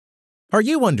Are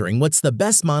you wondering what's the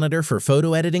best monitor for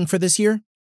photo editing for this year?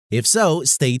 If so,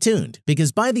 stay tuned,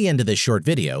 because by the end of this short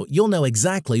video, you'll know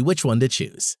exactly which one to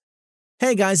choose.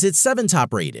 Hey guys, it's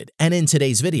 7Top Rated, and in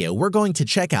today's video, we're going to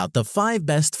check out the 5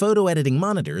 best photo editing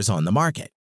monitors on the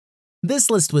market. This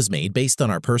list was made based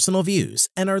on our personal views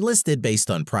and are listed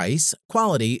based on price,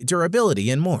 quality, durability,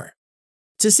 and more.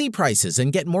 To see prices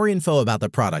and get more info about the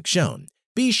product shown,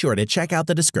 be sure to check out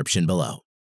the description below.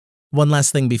 One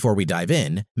last thing before we dive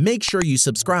in, make sure you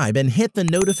subscribe and hit the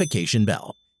notification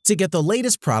bell to get the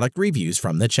latest product reviews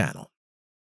from the channel.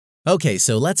 Okay,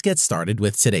 so let's get started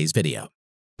with today's video.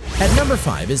 At number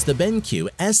 5 is the BenQ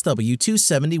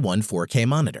SW271 4K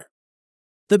monitor.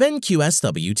 The BenQ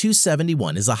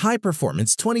SW271 is a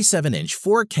high-performance 27-inch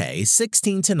 4K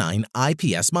 16:9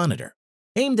 IPS monitor,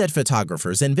 aimed at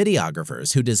photographers and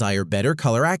videographers who desire better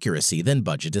color accuracy than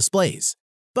budget displays,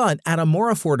 but at a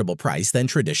more affordable price than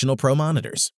traditional Pro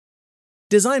monitors.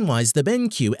 Design-wise, the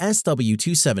BenQ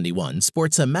SW271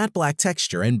 sports a matte black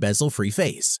texture and bezel-free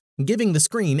face, giving the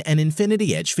screen an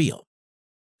infinity edge feel.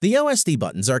 The OSD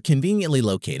buttons are conveniently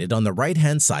located on the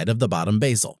right-hand side of the bottom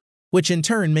bezel, which in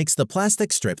turn makes the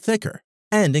plastic strip thicker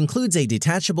and includes a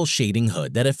detachable shading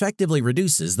hood that effectively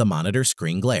reduces the monitor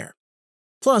screen glare.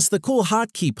 Plus, the cool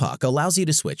hotkey puck allows you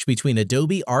to switch between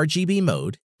Adobe RGB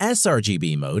mode,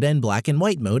 sRGB mode, and black and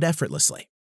white mode effortlessly.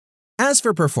 As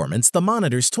for performance, the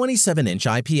monitor's 27-inch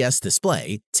IPS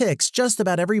display ticks just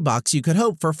about every box you could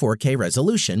hope for 4K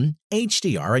resolution,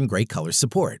 HDR, and great color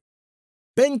support.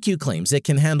 BenQ claims it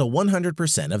can handle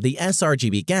 100% of the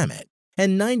sRGB gamut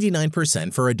and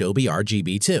 99% for Adobe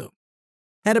RGB2.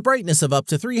 At a brightness of up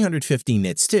to 350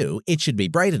 nits too, it should be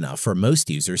bright enough for most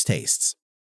users' tastes.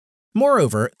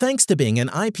 Moreover, thanks to being an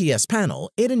IPS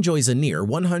panel, it enjoys a near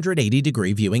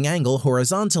 180-degree viewing angle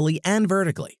horizontally and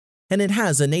vertically, and it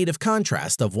has a native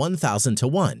contrast of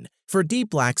 1000:1 for deep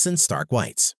blacks and stark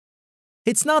whites.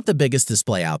 It's not the biggest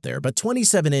display out there, but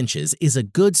 27 inches is a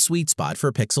good sweet spot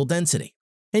for pixel density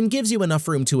and gives you enough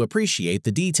room to appreciate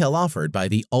the detail offered by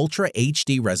the Ultra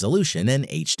HD resolution and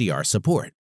HDR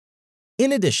support.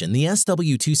 In addition, the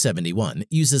SW271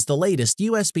 uses the latest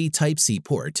USB Type-C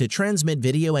port to transmit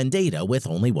video and data with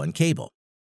only one cable,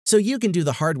 so you can do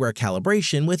the hardware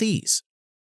calibration with ease.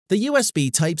 The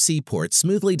USB Type-C port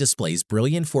smoothly displays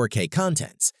brilliant 4K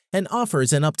contents and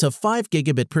offers an up to 5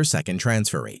 gigabit per second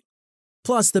transfer rate.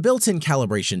 Plus, the built-in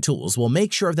calibration tools will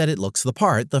make sure that it looks the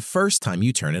part the first time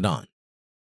you turn it on.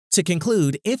 To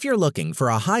conclude, if you're looking for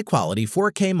a high-quality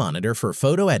 4K monitor for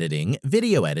photo editing,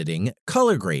 video editing,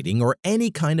 color grading, or any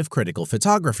kind of critical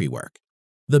photography work,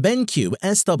 the BenQ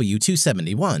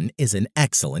SW271 is an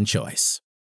excellent choice.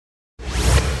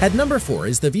 At number 4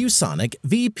 is the ViewSonic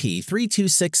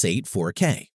VP3268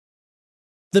 4K.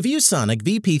 The ViewSonic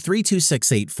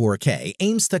VP3268 4K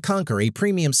aims to conquer a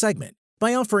premium segment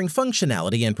by offering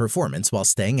functionality and performance while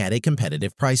staying at a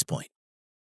competitive price point.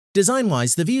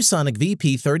 Design-wise, the ViewSonic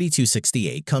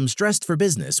VP3268 comes dressed for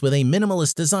business with a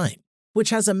minimalist design, which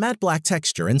has a matte black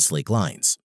texture and sleek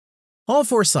lines. All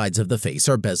 4 sides of the face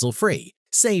are bezel-free,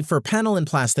 save for panel and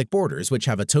plastic borders which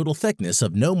have a total thickness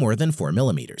of no more than 4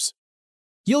 millimeters.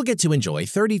 You'll get to enjoy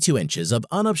 32 inches of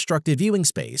unobstructed viewing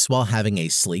space while having a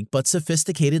sleek but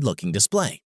sophisticated-looking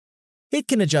display. It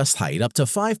can adjust height up to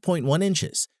 5.1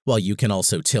 inches, while you can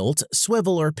also tilt,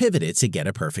 swivel, or pivot it to get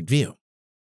a perfect view.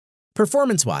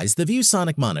 Performance-wise, the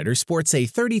ViewSonic monitor sports a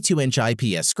 32-inch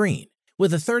IPS screen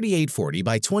with a 3840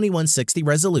 by 2160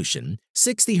 resolution,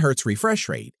 60 Hz refresh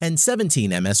rate, and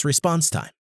 17 ms response time.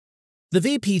 The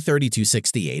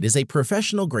VP3268 is a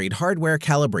professional-grade hardware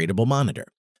calibratable monitor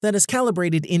that is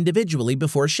calibrated individually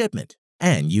before shipment,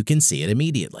 and you can see it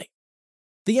immediately.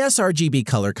 The sRGB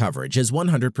color coverage is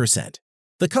 100%.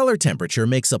 The color temperature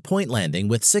makes a point landing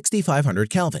with 6500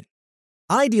 Kelvin.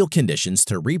 Ideal conditions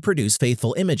to reproduce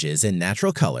faithful images in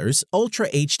natural colors, Ultra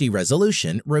HD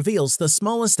resolution reveals the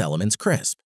smallest elements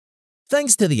crisp.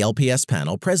 Thanks to the LPS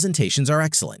panel, presentations are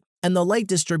excellent, and the light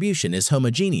distribution is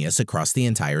homogeneous across the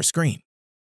entire screen.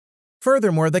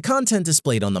 Furthermore, the content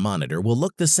displayed on the monitor will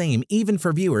look the same even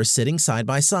for viewers sitting side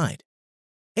by side.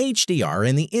 HDR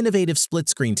and the innovative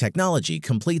split-screen technology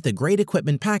complete the great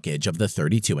equipment package of the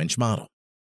 32-inch model.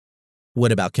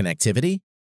 What about connectivity?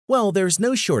 Well, there's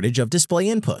no shortage of display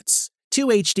inputs, 2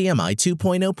 HDMI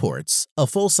 2.0 ports, a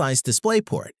full-size display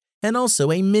port, and also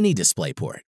a mini display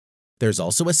port. There's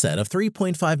also a set of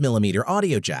 3.5mm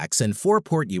audio jacks and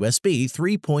 4-port USB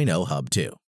 3.0 hub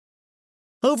too.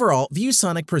 Overall,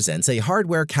 ViewSonic presents a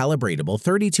hardware calibratable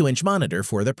 32-inch monitor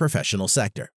for the professional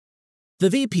sector. The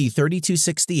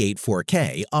VP3268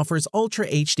 4K offers Ultra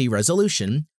HD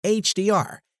resolution,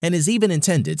 HDR, and is even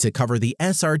intended to cover the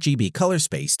sRGB color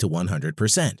space to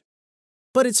 100%.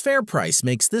 But its fair price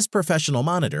makes this professional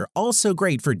monitor also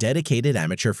great for dedicated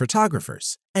amateur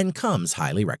photographers and comes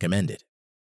highly recommended.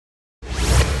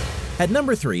 At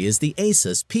number 3 is the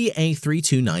Asus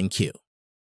PA329Q.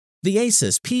 The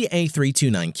Asus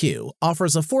PA329Q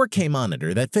offers a 4K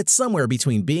monitor that fits somewhere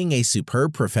between being a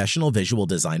superb professional visual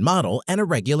design model and a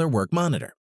regular work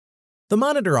monitor. The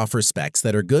monitor offers specs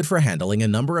that are good for handling a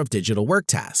number of digital work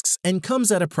tasks and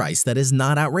comes at a price that is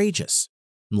not outrageous.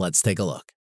 Let's take a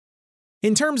look.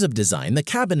 In terms of design, the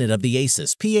cabinet of the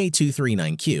Asus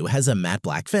PA239Q has a matte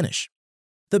black finish.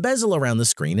 The bezel around the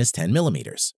screen is 10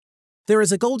 mm. There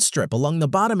is a gold strip along the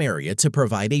bottom area to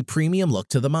provide a premium look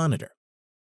to the monitor.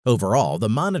 Overall, the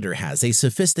monitor has a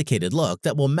sophisticated look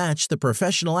that will match the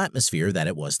professional atmosphere that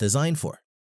it was designed for.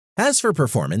 As for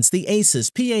performance, the Asus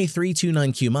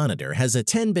PA329Q monitor has a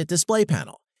 10-bit display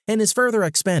panel and is further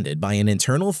expanded by an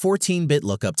internal 14-bit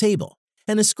lookup table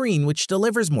and a screen which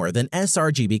delivers more than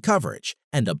sRGB coverage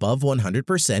and above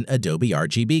 100% Adobe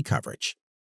RGB coverage.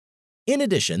 In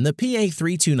addition, the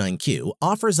PA329Q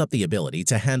offers up the ability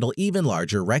to handle even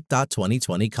larger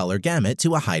Rec.2020 color gamut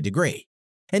to a high degree,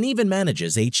 and even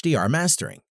manages HDR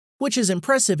mastering, which is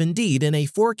impressive indeed in a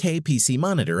 4K PC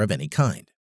monitor of any kind.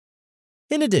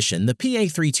 In addition, the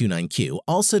PA329Q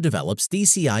also develops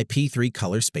DCI P3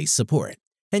 color space support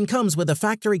and comes with a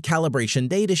factory calibration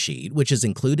datasheet which is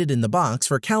included in the box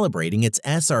for calibrating its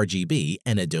sRGB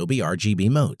and Adobe RGB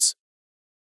modes.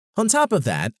 On top of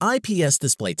that, IPS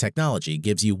display technology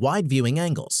gives you wide viewing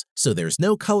angles, so there's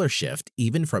no color shift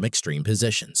even from extreme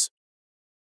positions.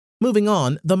 Moving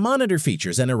on, the monitor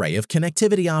features an array of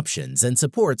connectivity options and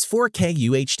supports 4K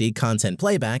UHD content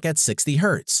playback at 60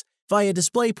 Hz via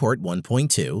DisplayPort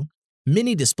 1.2,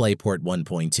 Mini DisplayPort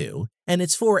 1.2, and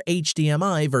its 4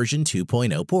 HDMI version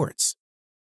 2.0 ports.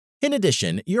 In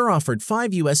addition, you're offered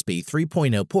 5 USB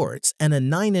 3.0 ports and a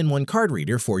 9-in-1 card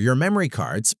reader for your memory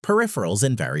cards, peripherals,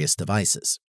 and various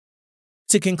devices.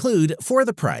 To conclude, for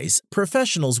the price,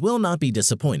 professionals will not be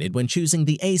disappointed when choosing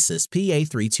the Asus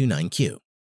PA329Q.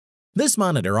 This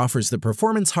monitor offers the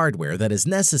performance hardware that is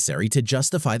necessary to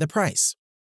justify the price.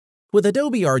 With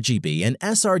Adobe RGB and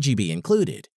sRGB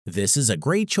included, this is a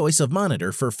great choice of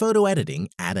monitor for photo editing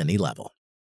at any level.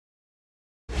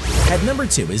 At number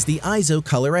 2 is the ISO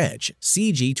ColorEdge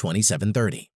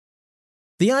CG2730.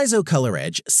 The ISO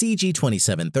ColorEdge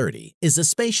CG2730 is a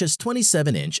spacious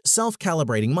 27-inch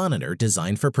self-calibrating monitor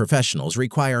designed for professionals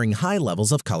requiring high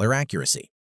levels of color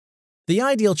accuracy. The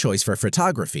ideal choice for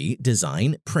photography,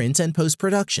 design, print, and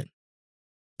post-production.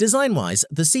 Design-wise,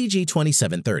 the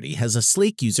CG2730 has a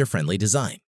sleek, user-friendly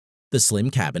design. The slim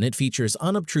cabinet features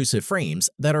unobtrusive frames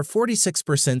that are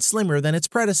 46% slimmer than its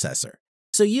predecessor,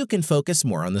 so you can focus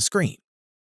more on the screen.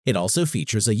 It also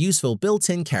features a useful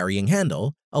built-in carrying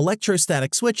handle,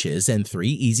 electrostatic switches, and 3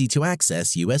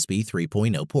 easy-to-access USB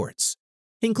 3.0 ports,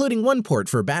 including one port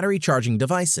for battery charging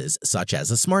devices such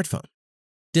as a smartphone.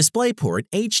 DisplayPort,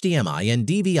 HDMI, and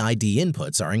DVI-D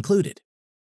inputs are included.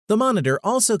 The monitor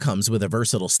also comes with a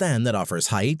versatile stand that offers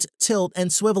height, tilt,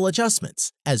 and swivel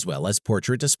adjustments, as well as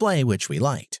portrait display, which we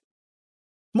liked.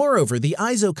 Moreover, the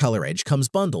ISO ColorEdge comes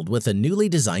bundled with a newly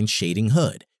designed shading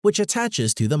hood, which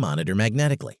attaches to the monitor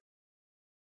magnetically.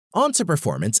 On to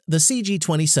performance, the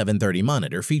CG2730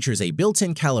 monitor features a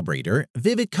built-in calibrator,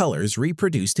 vivid colors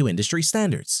reproduced to industry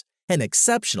standards, and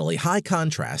exceptionally high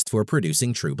contrast for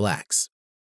producing true blacks.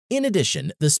 In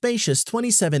addition, the spacious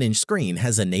 27-inch screen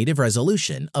has a native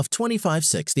resolution of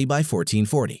 2560 by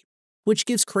 1440, which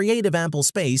gives creative ample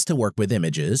space to work with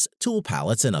images, tool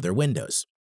palettes, and other windows.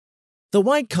 The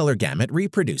wide color gamut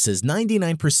reproduces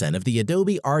 99% of the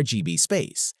Adobe RGB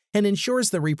space and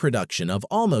ensures the reproduction of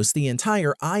almost the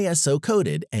entire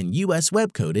ISO-coded and US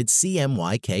web-coded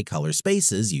CMYK color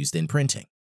spaces used in printing.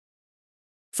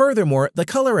 Furthermore, the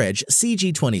ColorEdge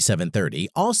CG2730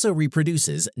 also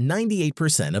reproduces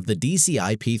 98% of the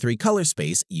DCI P3 color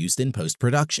space used in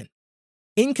post-production.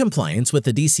 In compliance with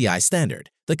the DCI standard,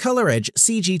 the ColorEdge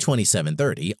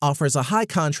CG2730 offers a high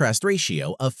contrast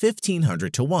ratio of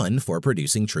 1500:1 for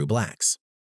producing true blacks.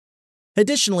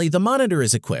 Additionally, the monitor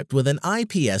is equipped with an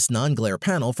IPS non-glare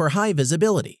panel for high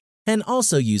visibility and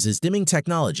also uses dimming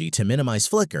technology to minimize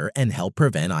flicker and help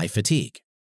prevent eye fatigue.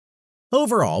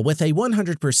 Overall, with a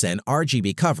 100%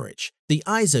 RGB coverage, the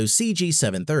ISO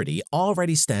CG730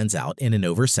 already stands out in an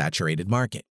oversaturated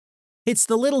market. It's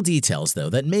the little details, though,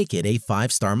 that make it a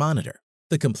 5-star monitor.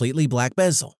 The completely black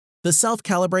bezel, the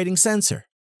self-calibrating sensor,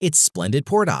 its splendid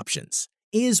port options,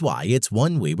 is why it's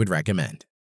one we would recommend.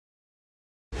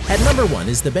 At number 1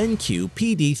 is the BenQ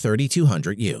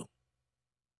PD3200U.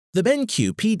 The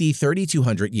BenQ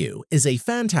PD3200U is a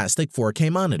fantastic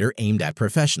 4K monitor aimed at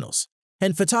professionals,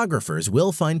 and photographers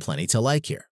will find plenty to like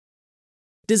here.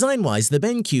 Design-wise, the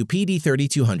BenQ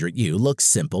PD3200U looks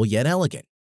simple yet elegant.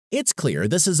 It's clear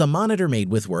this is a monitor made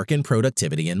with work and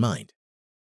productivity in mind.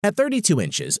 At 32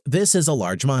 inches, this is a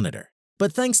large monitor,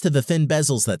 but thanks to the thin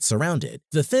bezels that surround it,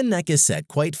 the thin neck is set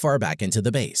quite far back into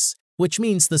the base, which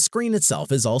means the screen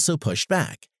itself is also pushed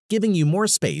back, giving you more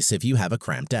space if you have a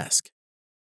cramped desk.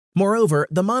 Moreover,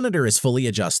 the monitor is fully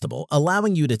adjustable,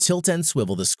 allowing you to tilt and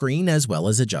swivel the screen as well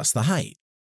as adjust the height.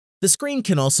 The screen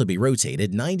can also be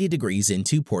rotated 90 degrees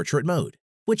into portrait mode,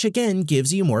 which again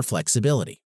gives you more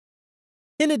flexibility.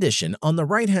 In addition, on the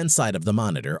right-hand side of the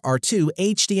monitor are two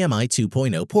HDMI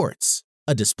 2.0 ports,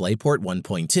 a DisplayPort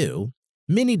 1.2,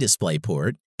 mini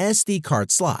DisplayPort, SD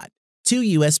card slot, two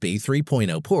USB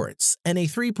 3.0 ports, and a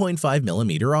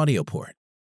 3.5mm audio port.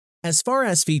 As far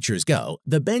as features go,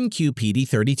 the BenQ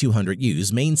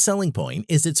PD3200U's main selling point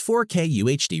is its 4K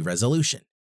UHD resolution,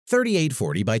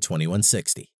 3840 by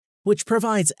 2160, which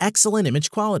provides excellent image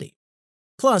quality.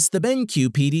 Plus, the BenQ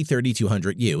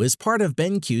PD3200U is part of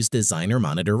BenQ's designer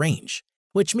monitor range,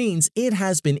 which means it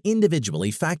has been individually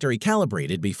factory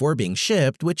calibrated before being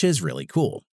shipped, which is really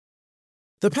cool.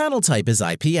 The panel type is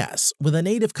IPS with a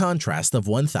native contrast of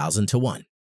 1000:1.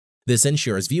 This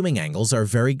ensures viewing angles are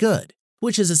very good,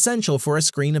 which is essential for a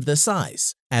screen of this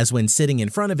size, as when sitting in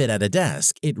front of it at a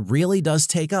desk, it really does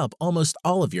take up almost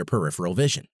all of your peripheral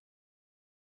vision.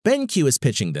 BenQ is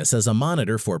pitching this as a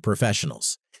monitor for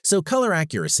professionals, so color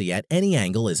accuracy at any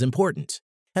angle is important,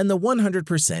 and the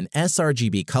 100%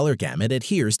 sRGB color gamut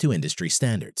adheres to industry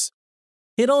standards.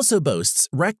 It also boasts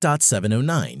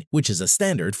Rec.709, which is a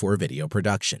standard for video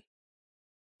production.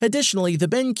 Additionally, the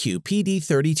BenQ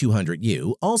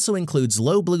PD3200U also includes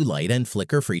low blue light and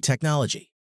flicker-free technology,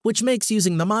 which makes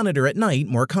using the monitor at night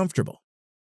more comfortable.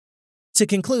 To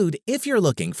conclude, if you're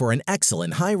looking for an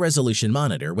excellent high-resolution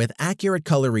monitor with accurate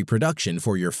color reproduction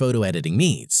for your photo editing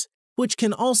needs, which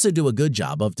can also do a good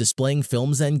job of displaying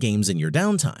films and games in your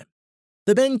downtime,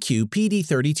 the BenQ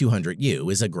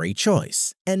PD3200U is a great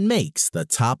choice and makes the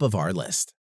top of our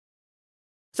list.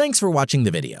 Thanks for watching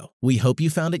the video. We hope you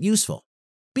found it useful.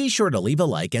 Be sure to leave a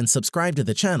like and subscribe to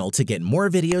the channel to get more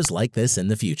videos like this in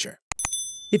the future.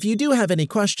 If you do have any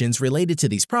questions related to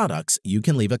these products, you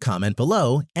can leave a comment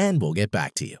below and we'll get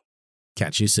back to you.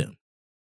 Catch you soon.